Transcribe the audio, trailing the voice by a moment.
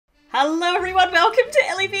Hello everyone, welcome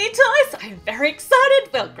to LEV Toys! I'm very excited!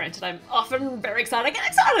 Well, granted, I'm often very excited. I get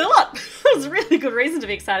excited a lot! There's a really good reason to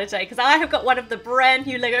be excited today, because I have got one of the brand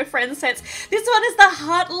new LEGO Friends sets. This one is the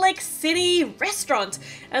Heartlake City Restaurant,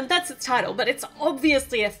 and that's its title, but it's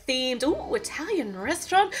obviously a themed, ooh, Italian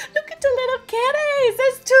restaurant. Look at the little kitties!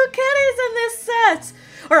 There's 2 kitties in this set!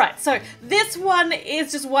 Alright, so this one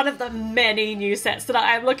is just one of the many new sets that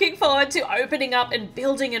I am looking forward to opening up and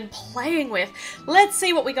building and playing with. Let's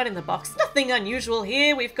see what we got in the box. Nothing unusual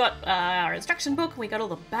here. We've got our instruction book and we got all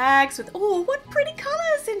the bags with, oh, what pretty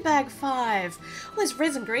colours in bag 5. All those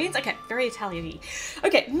reds and greens. Okay, very Italian-y.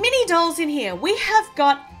 Okay, mini dolls in here. We have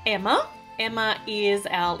got Emma. Emma is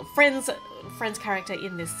our friend's character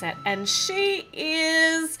in this set, and she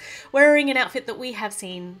is wearing an outfit that we have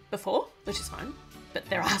seen before, which is fine. But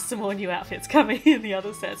there are some more new outfits coming in the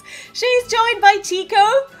other sets. She's joined by Chico.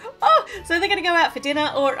 Oh, so they're going to go out for dinner,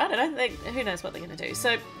 or I don't know, who knows what they're going to do.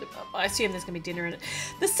 So I assume there's going to be dinner in it.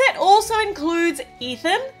 The set also includes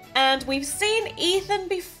Ethan, and we've seen Ethan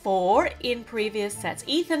before in previous sets.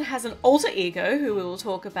 Ethan has an alter ego, who we will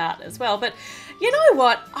talk about as well. But you know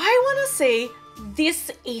what? I want to see this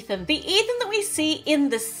Ethan, the Ethan that we see in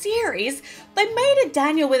the series. They made a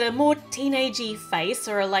Daniel with a more teenagey face,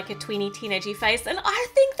 or like a tweeny teenagey face, and I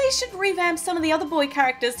think they should revamp some of the other boy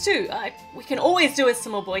characters too. We can always do with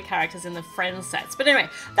some more boy characters in the Friends sets, but anyway,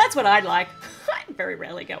 that's what I'd like. I very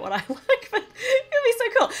rarely get what I like, but it'd be so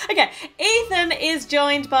cool. Okay, Ethan is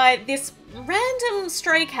joined by this random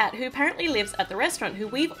stray cat who apparently lives at the restaurant, who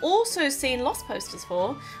we've also seen lost posters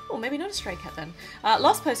for. Or maybe not a stray cat then.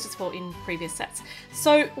 Lost posters for in previous sets.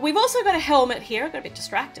 So we've also got a helmet here. I got a bit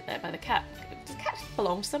distracted there by the cat. Does the cat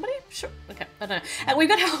belong to somebody? Sure. Okay, I don't know. And we've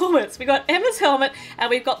got helmets. We've got Emma's helmet, and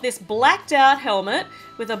we've got this blacked out helmet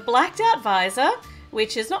with a blacked out visor,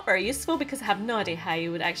 which is not very useful because I have no idea how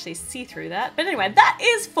you would actually see through that. But anyway, that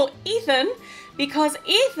is for Ethan, because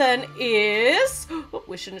Ethan is, oh,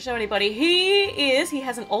 we shouldn't show anybody, he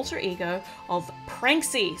has an alter ego of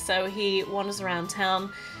Pranksy. So he wanders around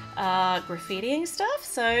town graffitiing stuff.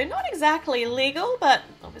 So not exactly legal, but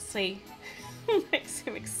obviously makes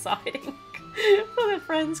him exciting for the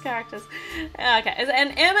Friends characters. Okay,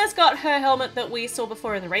 and Emma's got her helmet that we saw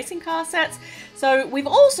before in the racing car sets. So we've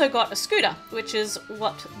also got a scooter, which is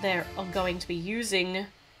what they're going to be using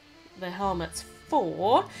the helmets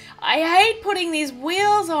for. I hate putting these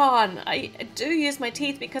wheels on. I do use my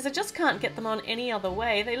teeth because I just can't get them on any other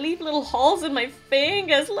way. They leave little holes in my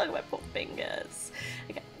fingers. Look at my poor fingers.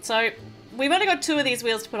 Okay, so we've only got 2 of these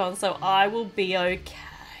wheels to put on, so I will be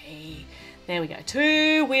okay. There we go.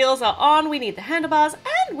 2 wheels are on. We need the handlebars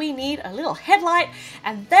and we need a little headlight,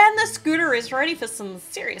 and then the scooter is ready for some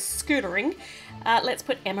serious scootering. Let's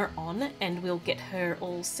put Emma on and we'll get her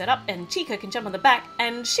all set up, and Chico can jump on the back,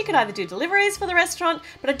 and she could either do deliveries for the restaurant,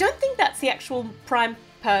 but I don't think that's the actual prime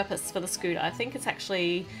purpose for the scooter. I think it's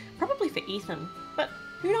actually probably for Ethan, but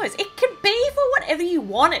who knows? It could be for whatever you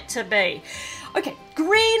want it to be. Okay,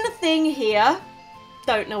 green thing here.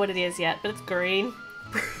 Don't know what it is yet, but it's green.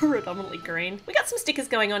 Predominantly green. We got some stickers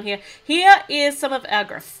going on here. Here is some of our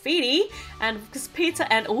graffiti, and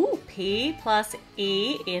pizza, and ooh, P plus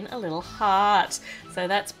E in a little heart. So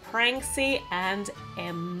that's Pranksy and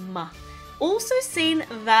Emma. Also seen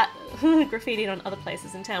that graffiti on other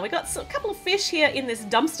places in town. We got a couple of fish here in this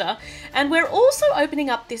dumpster, and we're also opening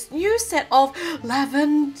up this new set of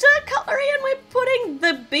lavender cutlery, and we're putting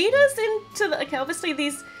the beaters into the, okay, obviously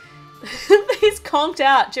these these conked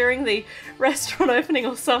out during the restaurant opening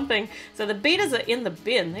or something. So the beaters are in the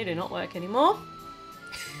bin. They do not work anymore.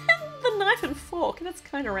 The knife and fork, that's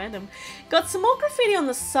kind of random. Got some more graffiti on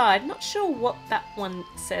the side. Not sure what that one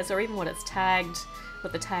says or even what it's tagged,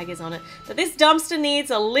 what the tag is on it. But this dumpster needs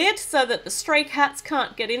a lid so that the stray cats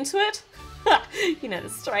can't get into it. You know, the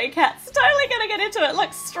stray cat's totally gonna get into it.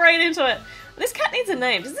 Look, straight into it. This cat needs a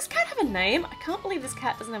name. Does this cat have a name? I can't believe this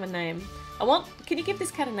cat doesn't have a name. Can you give this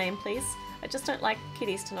cat a name, please? I just don't like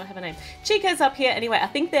kitties to not have a name. Chico's up here anyway. I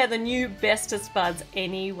think they're the new bestest buds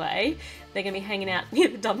anyway. They're going to be hanging out near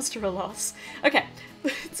the dumpster a lot. Okay,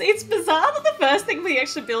 it's bizarre that the first thing we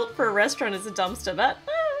actually built for a restaurant is a dumpster, but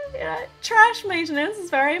you know, trash maintenance is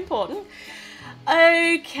very important.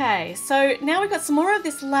 Okay, so now we've got some more of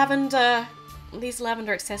this lavender, these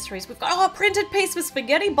lavender accessories. We've got a printed piece with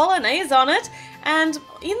spaghetti bolognese on it, and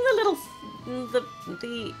in the little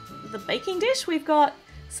the baking dish we've got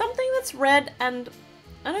something that's red, and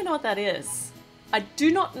I don't know what that is. I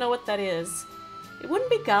do not know what that is. It wouldn't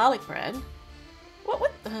be garlic bread.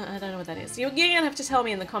 I don't know what that is. You're gonna have to tell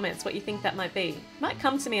me in the comments what you think that might be. It might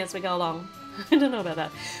come to me as we go along. I don't know about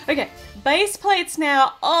that. Okay, base plates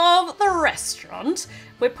now of the restaurant.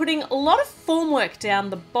 We're putting a lot of formwork down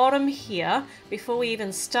the bottom here before we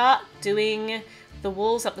even start doing the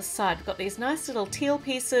walls up the side. We've got these nice little teal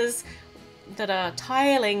pieces that are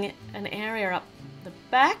tiling an area up the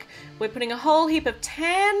back. We're putting a whole heap of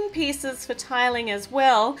tan pieces for tiling as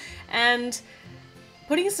well, and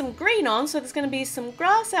putting some green on, so there's going to be some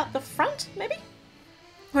grass out the front, maybe?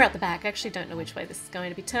 Or out the back. I actually don't know which way this is going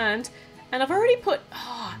to be turned. And I've already put,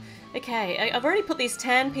 I've already put these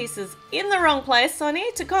tan pieces in the wrong place, so I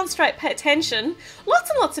need to concentrate, pay attention. Lots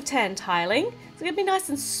and lots of tan tiling. It's going to be nice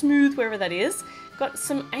and smooth wherever that is. Got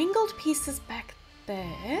some angled pieces back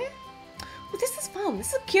there. Well, this is fun.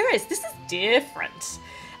 This is curious. This is different.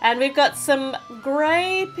 And we've got some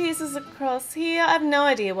grey pieces across here. I have no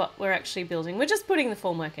idea what we're actually building. We're just putting the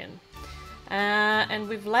formwork in. And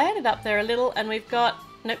we've layered it up there a little, and we've got...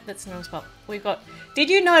 Nope, that's the wrong spot. We've got... Did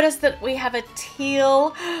you notice that we have a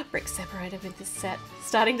teal brick separator with this set?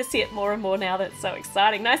 Starting to see it more and more now. That's so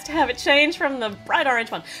exciting. Nice to have it change from the bright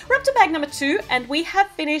orange one. We're up to bag number 2, and we have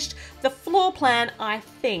finished the floor plan, I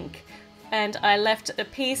think. And I left a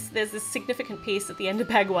piece. There's this significant piece at the end of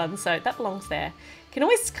bag 1, so that belongs there. Can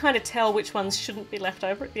always kind of tell which ones shouldn't be left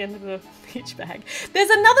over at the end of each bag. There's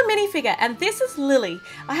another minifigure, and this is Lily.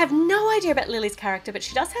 I have no idea about Lily's character, but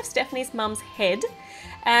she does have Stephanie's mum's head.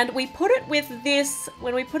 And we put it with this,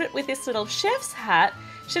 when we put it with this little chef's hat,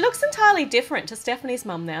 she looks entirely different to Stephanie's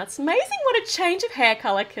mum now. It's amazing what a change of hair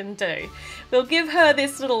colour can do. We'll give her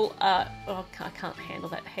this little, I can't handle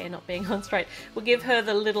that hair not being on straight. We'll give her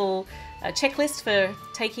the little checklist for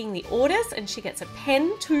taking the orders, and she gets a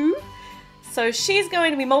pen too. So she's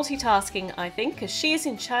going to be multitasking, I think, because she is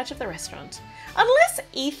in charge of the restaurant. Unless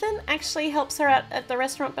Ethan actually helps her out at the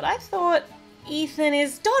restaurant, but I thought Ethan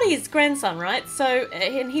is Dottie's grandson, right? So,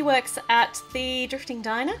 and he works at the Drifting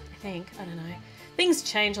Diner, I think. I don't know. Things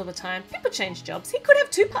change all the time. People change jobs. He could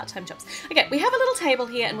have 2 part-time jobs. Okay, we have a little table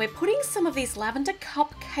here, and we're putting some of these lavender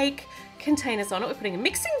cupcake containers on it. We're putting a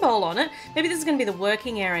mixing bowl on it. Maybe this is going to be the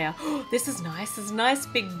working area. Oh, this is nice. This is a nice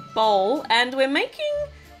big bowl, and we're making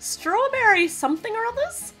strawberry something or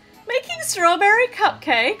others. Making strawberry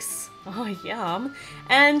cupcakes. Oh, yum.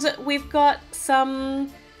 And we've got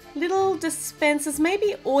some little dispensers,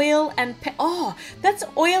 maybe oil and oh, that's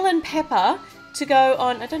oil and pepper to go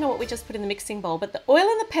on. I don't know what we just put in the mixing bowl, but the oil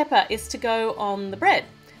and the pepper is to go on the bread.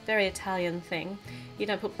 Very Italian thing. You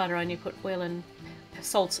don't put butter on, you put oil and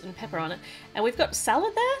salt and pepper on it. And we've got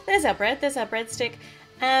salad there. There's our bread. There's our breadstick.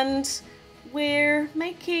 And we're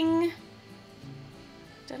making...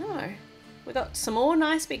 don't know. We've got some more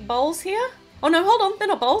nice big bowls here. Oh no, hold on, they're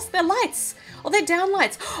not bowls, they're lights. Oh, they're down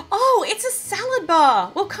lights. Oh, it's a salad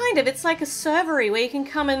bar. Well, kind of. It's like a servery where you can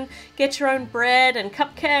come and get your own bread and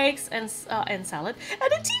cupcakes and salad. And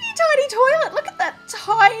a teeny tiny toilet. Look at that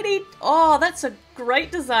tiny... Oh, that's a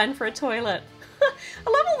great design for a toilet. I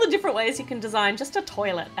love all the different ways you can design just a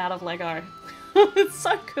toilet out of Lego. It's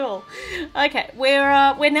so cool. Okay,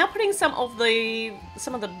 we're now putting some of the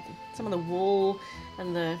wool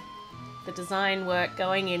and the design work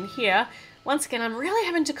going in here. Once again, I'm really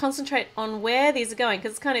having to concentrate on where these are going,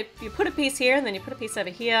 because it's kind of, you put a piece here and then you put a piece over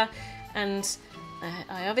here, and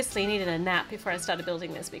I obviously needed a nap before I started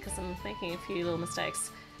building this because I'm making a few little mistakes.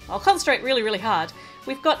 I'll concentrate really, really hard.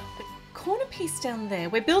 We've got a corner piece down there.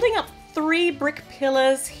 We're building up 3 brick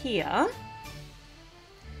pillars here.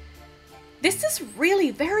 This is really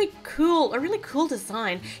very cool, a really cool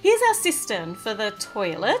design. Here's our cistern for the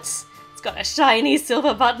toilet. It's got a shiny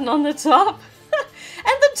silver button on the top.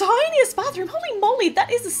 And the tiniest bathroom. Holy moly,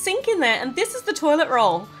 that is a sink in there. And this is the toilet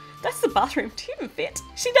roll. That's the bathroom. Do you even fit?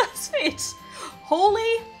 She does fit.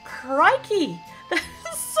 Holy crikey. That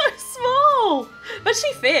is so small. But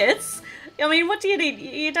she fits. I mean, what do you need?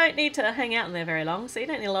 You don't need to hang out in there very long, so you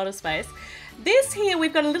don't need a lot of space. This here,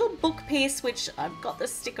 we've got a little book piece, which I've got the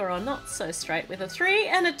sticker on, not so straight, with a 3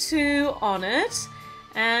 and a 2 on it.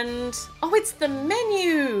 And, oh, it's the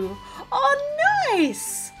menu. Oh,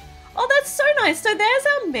 nice. Oh, that's so nice. So there's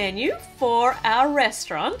our menu for our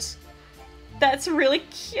restaurant. That's really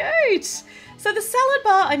cute. So the salad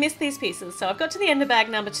bar, I missed these pieces. So I've got to the end of bag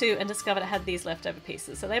number 2 and discovered I had these leftover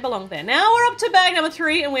pieces. So they belong there. Now we're up to bag number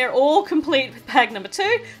 3 and we're all complete with bag number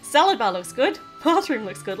 2. Salad bar looks good. Bathroom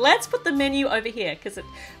looks good. Let's put the menu over here because it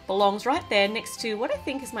belongs right there next to what I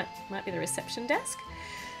think is might be the reception desk.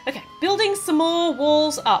 Okay, building some more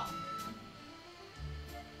walls up.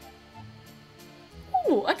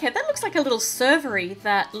 Ooh, okay, that looks like a little servery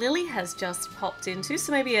that Lily has just popped into.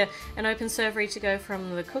 So maybe an open servery to go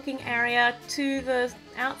from the cooking area to the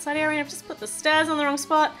outside area. I've just put the stairs on the wrong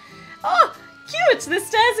spot. Oh, cute. The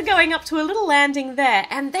stairs are going up to a little landing there,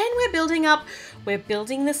 and then we're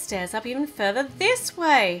building the stairs up even further this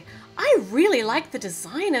way. I really like the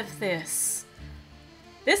design of this.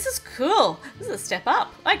 This is cool. This is a step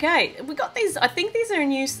up. Okay, we got these. I think these are a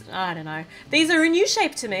new, I don't know. These are a new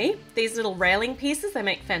shape to me. These little railing pieces, they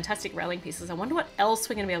make fantastic railing pieces. I wonder what else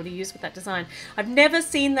we're going to be able to use with that design. I've never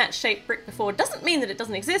seen that shaped brick before. Doesn't mean that it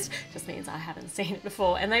doesn't exist, just means I haven't seen it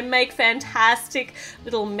before. And they make fantastic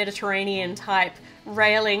little Mediterranean type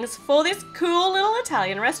railings for this cool little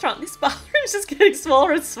Italian restaurant. This bathroom is just getting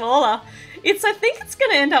smaller and smaller. I think it's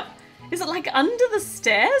going to end up, is it like under the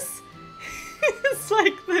stairs? It's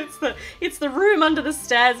like it's the room under the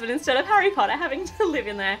stairs, but instead of Harry Potter having to live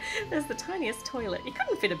in there, there's the tiniest toilet. You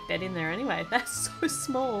couldn't fit a bed in there anyway. That's so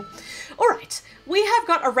small. All right, we have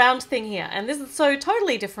got a round thing here, and this is so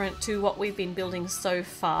totally different to what we've been building so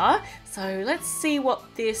far. So let's see what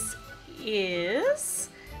this is.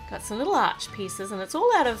 Got some little arch pieces, and it's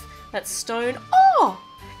all out of that stone. Oh,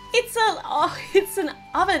 it's an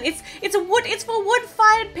oven. It's for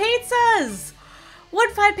wood-fired pizzas.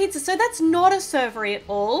 Wood-fired pizza, so that's not a servery at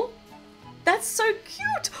all. That's so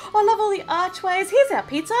cute. I love all the archways. Here's our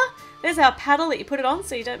pizza. There's our paddle that you put it on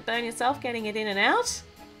so you don't burn yourself getting it in and out.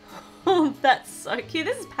 Oh, that's so cute.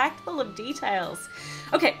 This is packed full of details.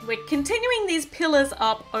 Okay, we're continuing these pillars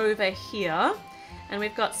up over here, and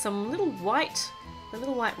we've got some little white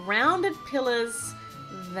rounded pillars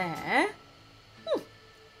there.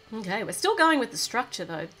 Okay, we're still going with the structure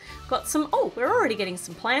though. Got some, oh, we're already getting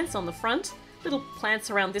some plants on the front. Little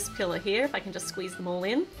plants around this pillar here, if I can just squeeze them all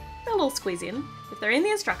in. They'll all squeeze in. If they're in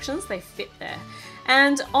the instructions, they fit there.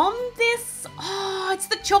 And on this, oh, it's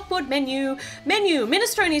the chalkboard menu.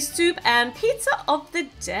 Minestrone soup and pizza of the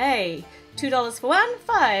day. $2 for one,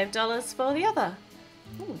 $5 for the other.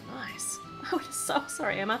 Oh, nice. I would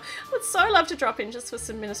sorry, Emma. I would so love to drop in just for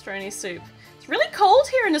some minestrone soup. It's really cold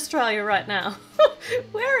here in Australia right now.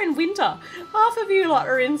 We're in winter. Half of you lot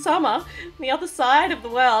are in summer, the other side of the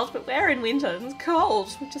world, but we're in winter. It's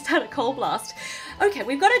cold. We just had a cold blast. Okay,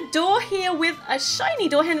 we've got a door here with a shiny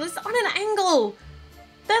door handle. It's on an angle.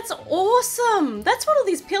 That's awesome. That's what all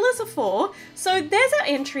these pillars are for. So there's our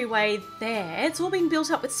entryway there. It's all been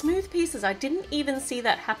built up with smooth pieces. I didn't even see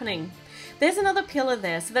that happening. There's another pillar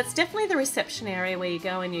there. So that's definitely the reception area where you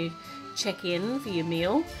go and you check in for your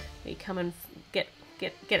meal. You come and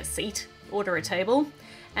get a seat, order a table.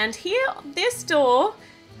 And here, this door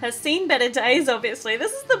has seen better days, obviously.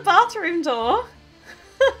 This is the bathroom door.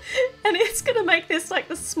 And it's going to make this like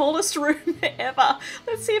the smallest room ever.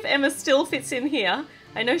 Let's see if Emma still fits in here.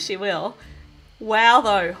 I know she will. Wow,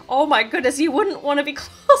 though. Oh my goodness, you wouldn't want to be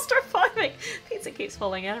claustrophobic. Pizza keeps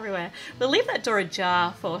falling out everywhere. We'll leave that door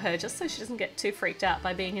ajar for her just so she doesn't get too freaked out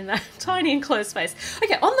by being in that tiny enclosed space.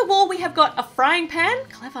 Okay, on the wall we have got a frying pan.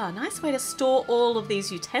 Clever, nice way to store all of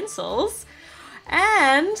these utensils.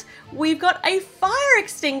 And we've got a fire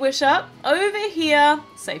extinguisher over here.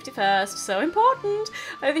 Safety first, so important.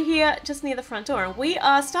 Over here, just near the front door. And we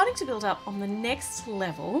are starting to build up on the next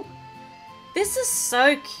level. This is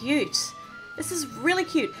so cute. This is really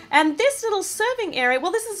cute. And this little serving area,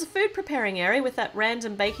 well, this is a food preparing area with that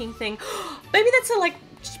random baking thing. Maybe that's a like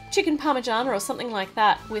chicken parmigiana or something like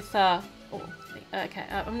that with, okay,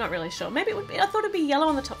 I'm not really sure. Maybe it would be, I thought it'd be yellow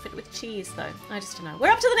on the top fit with cheese though. I just don't know.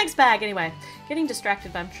 We're up to the next bag anyway. Getting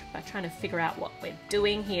distracted by trying to figure out what we're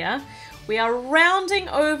doing here. We are rounding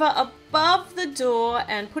over above the door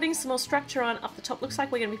and putting some more structure on up the top. Looks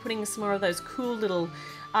like we're going to be putting some more of those cool little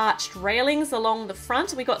arched railings along the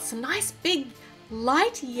front. We got some nice big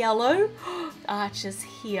light yellow arches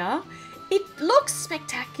here. It looks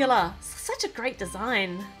spectacular. Such a great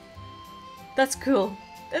design. That's cool.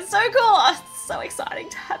 It's so cool. Oh, it's so exciting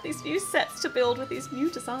to have these new sets to build with these new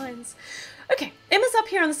designs. Okay, Emma's up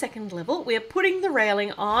here on the second level. We're putting the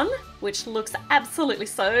railing on, which looks absolutely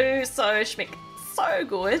so schmick, so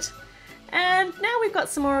good. And now we've got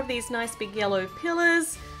some more of these nice big yellow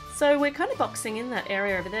pillars. So we're kind of boxing in that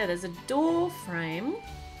area over there. There's a door frame.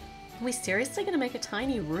 Are we seriously going to make a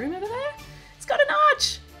tiny room over there? It's got an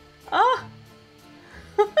arch. Oh,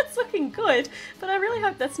 that's looking good. But I really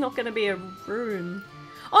hope that's not going to be a room.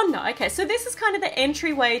 Oh no, okay, so this is kind of the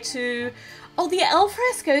entryway to, oh, the al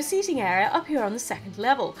fresco seating area up here on the second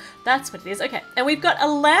level. That's what it is. Okay, and we've got a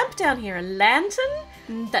lamp down here, a lantern.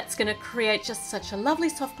 That's going to create just such a lovely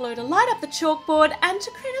soft glow to light up the chalkboard and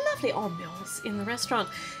to create a lovely ambiance in the restaurant.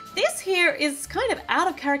 This here is kind of out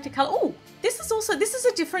of character color. Oh, this is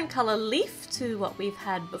a different color leaf to what we've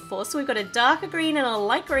had before. So we've got a darker green and a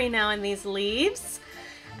light green now in these leaves.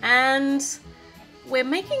 And we're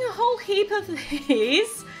making a whole heap of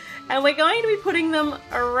these. And we're going to be putting them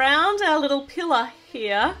around our little pillar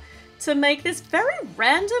here to make this very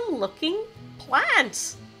random looking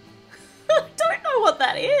plant. I don't know what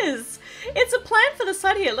that is. It's a plant for the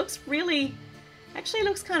side here. It looks really, actually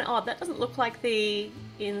looks kind of odd. That doesn't look like the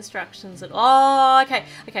instructions at all. Oh, okay.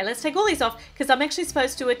 Okay, let's take all these off because I'm actually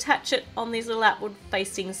supposed to attach it on these little outward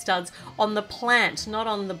facing studs on the plant, not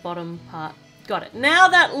on the bottom part. Got it. Now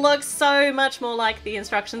that looks so much more like the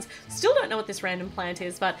instructions. Still don't know what this random plant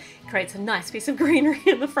is, but it creates a nice piece of greenery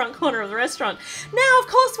in the front corner of the restaurant. Now, of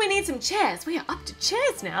course, we need some chairs. We are up to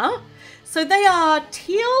chairs now. So they are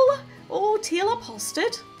teal, all teal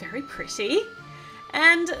upholstered, very pretty.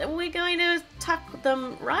 And we're going to tuck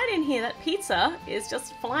them right in here. That pizza is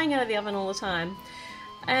just flying out of the oven all the time.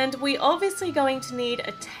 And we're obviously going to need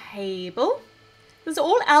a table. This is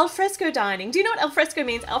all al fresco dining. Do you know what al fresco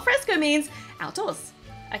means? Al fresco means outdoors.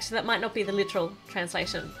 Actually, that might not be the literal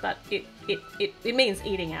translation, but it means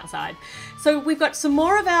eating outside. So we've got some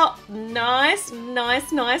more of our nice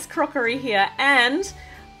crockery here, and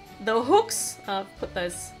the hooks, I've put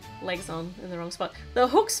those legs on in the wrong spot. The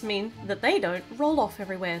hooks mean that they don't roll off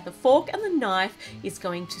everywhere. The fork and the knife is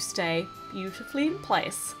going to stay beautifully in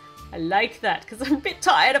place. I like that because I'm a bit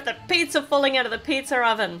tired of the pizza falling out of the pizza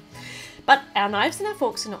oven. But our knives and our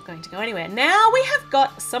forks are not going to go anywhere. Now we have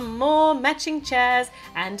got some more matching chairs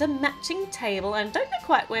and a matching table. And don't know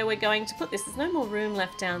quite where we're going to put this. There's no more room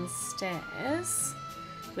left downstairs,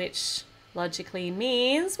 which logically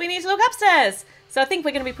means we need to look upstairs. So I think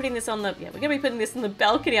we're going to be putting this on the, we're going to be putting this in the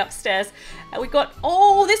balcony upstairs. And we've got,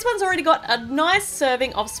 oh, this one's already got a nice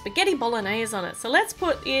serving of spaghetti bolognese on it. So let's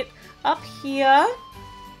put it up here.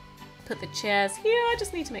 Put the chairs here. I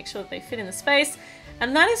just need to make sure that they fit in the space.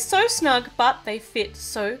 And that is so snug, but they fit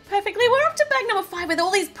so perfectly. We're up to bag number 5 with all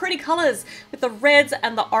these pretty colors, with the reds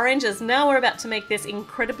and the oranges. Now we're about to make this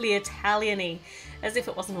incredibly Italian-y, as if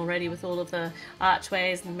it wasn't already with all of the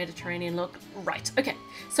archways and Mediterranean look. Right, okay.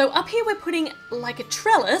 So up here we're putting like a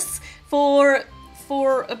trellis for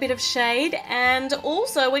a bit of shade, and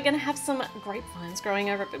also we're going to have some grapevines growing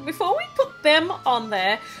over it. But before we put them on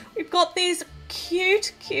there, we've got these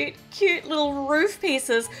cute little roof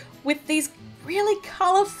pieces with these really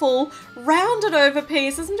colourful, rounded over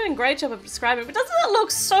pieces. I'm doing a great job of describing it, but doesn't it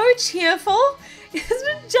look so cheerful? Isn't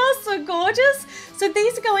it just so gorgeous? So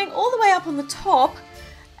these are going all the way up on the top,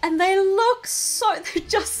 and they look so, they're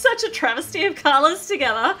just such a travesty of colours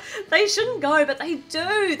together. They shouldn't go, but they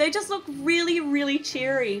do. They just look really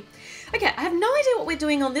cheery. Okay, I have no idea what we're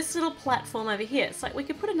doing on this little platform over here. It's like we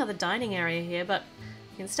could put another dining area here, but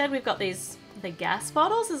instead we've got these, the gas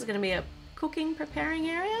bottles. This is going to be a cooking, preparing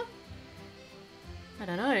area. I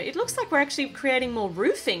don't know. It looks like we're actually creating more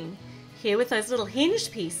roofing here with those little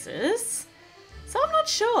hinged pieces. So I'm not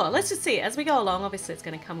sure. Let's just see as we go along. Obviously, it's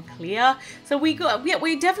going to come clear. So we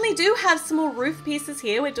definitely do have some more roof pieces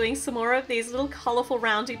here. We're doing some more of these little colourful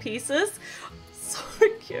roundy pieces. So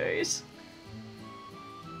cute.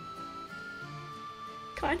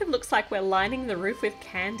 Kind of looks like we're lining the roof with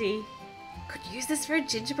candy. Could use this for a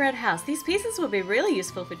gingerbread house. These pieces would be really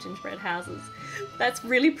useful for gingerbread houses. That's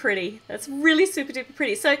really pretty. That's really super duper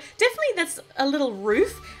pretty. So definitely that's a little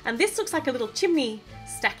roof, and this looks like a little chimney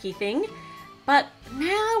stacky thing. But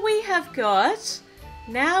now we've got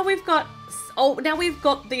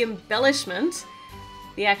the embellishment,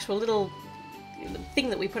 the actual little thing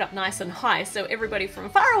that we put up nice and high so everybody from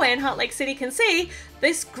far away in Heartlake City can see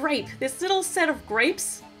this grape, this little set of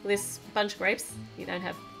grapes, this bunch of grapes. You don't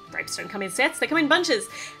have grapes, don't come in sets, they come in bunches.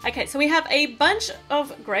 Okay, so we have a bunch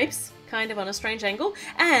of grapes, kind of on a strange angle,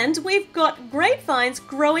 and we've got grapevines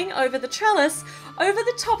growing over the trellis, over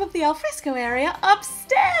the top of the alfresco area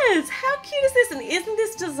upstairs. How cute is this? And isn't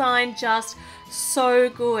this design just so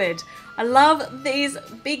good? I love these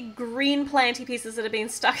big green planty pieces that have been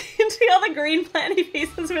stuck into other green planty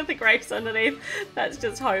pieces with the grapes underneath. That's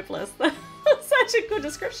just hopeless. Such a good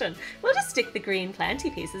description. We'll just stick the green planty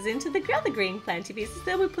pieces into the other green planty pieces,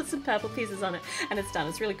 then we'll put some purple pieces on it, and it's done.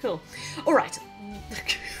 It's really cool. All right.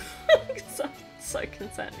 So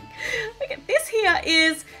concerning. Okay,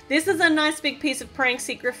 this is a nice big piece of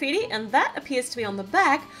Pranksy graffiti, and that appears to be on the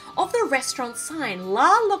back of the restaurant sign, La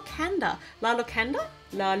Locanda. La Locanda?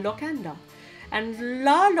 La Locanda. And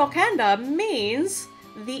La Locanda means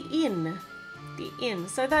the inn. The inn.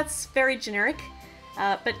 So that's very generic.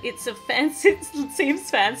 But it's a fancy, it seems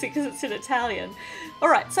fancy because it's in Italian.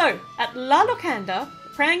 Alright, so at La Locanda,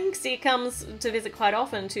 Pranksy comes to visit quite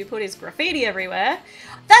often to put his graffiti everywhere.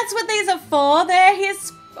 That's what these are for. They're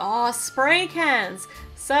his spray cans.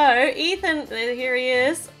 So Ethan, here he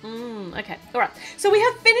is. Okay, alright. So we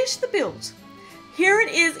have finished the build. Here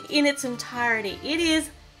it is in its entirety. It is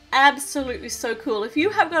absolutely so cool. If you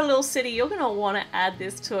have got a little city, you're going to want to add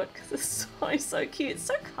this to it because it's so cute. It's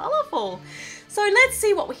so colourful. So let's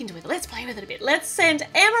see what we can do with it. Let's play with it a bit. Let's send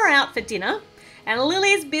Emma out for dinner. And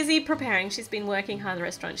Lily's busy preparing. She's been working hard at the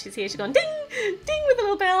restaurant. She's here. She's gone ding, ding with a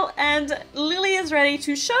little bell. And Lily is ready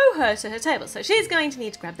to show her to her table. So she's going to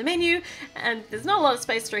need to grab the menu. And there's not a lot of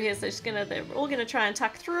space through here. So they're all going to try and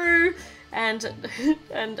tuck through and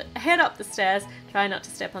head up the stairs. Try not to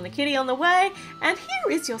step on the kitty on the way. And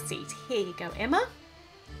here is your seat. Here you go, Emma.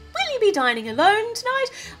 Will you be dining alone tonight?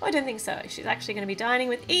 Oh, I don't think so. She's actually going to be dining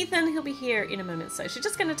with Ethan. He'll be here in a moment. So she's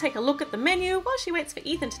just going to take a look at the menu while she waits for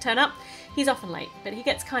Ethan to turn up. He's often late, but he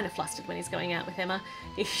gets kind of flustered when he's going out with Emma.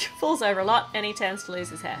 He falls over a lot and he tends to lose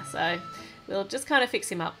his hair. So we'll just kind of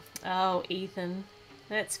fix him up. Oh, Ethan.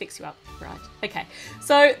 Let's fix you up. Right. Okay.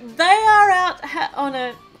 So they are out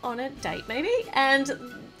on a date maybe, and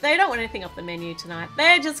they don't want anything off the menu tonight.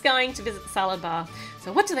 They're just going to visit the salad bar.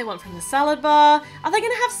 So what do they want from the salad bar? Are they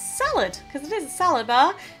going to have salad? Because it is a salad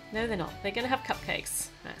bar. No, they're not. They're going to have cupcakes.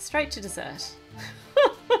 Straight to dessert.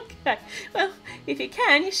 Okay. Well, if you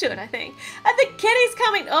can, you should, I think. And the kitty's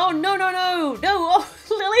coming. Oh, no. Oh,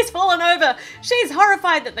 Lily's fallen over. She's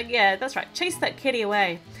horrified that yeah, that's right. Chase that kitty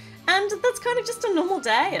away. And that's kind of just a normal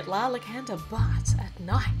day at La Lacanta, but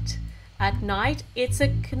at night, it's a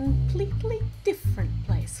completely different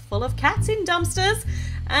place, full of cats in dumpsters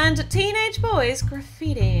and teenage boys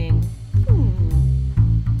graffitiing.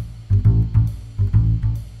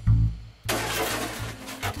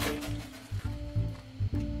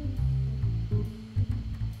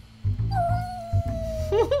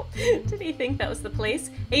 Did he think that was the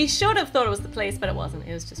police? He should have thought it was the police, but it wasn't.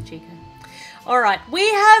 It was just Chico. Alright, we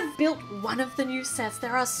have built one of the new sets.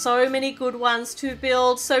 There are so many good ones to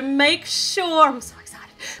build, so make sure, I'm so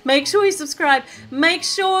excited, make sure you subscribe, make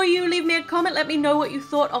sure you leave me a comment, let me know what you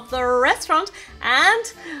thought of the restaurant,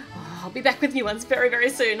 and I'll be back with new ones very,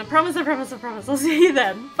 very soon. I promise, I'll see you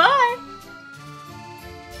then. Bye!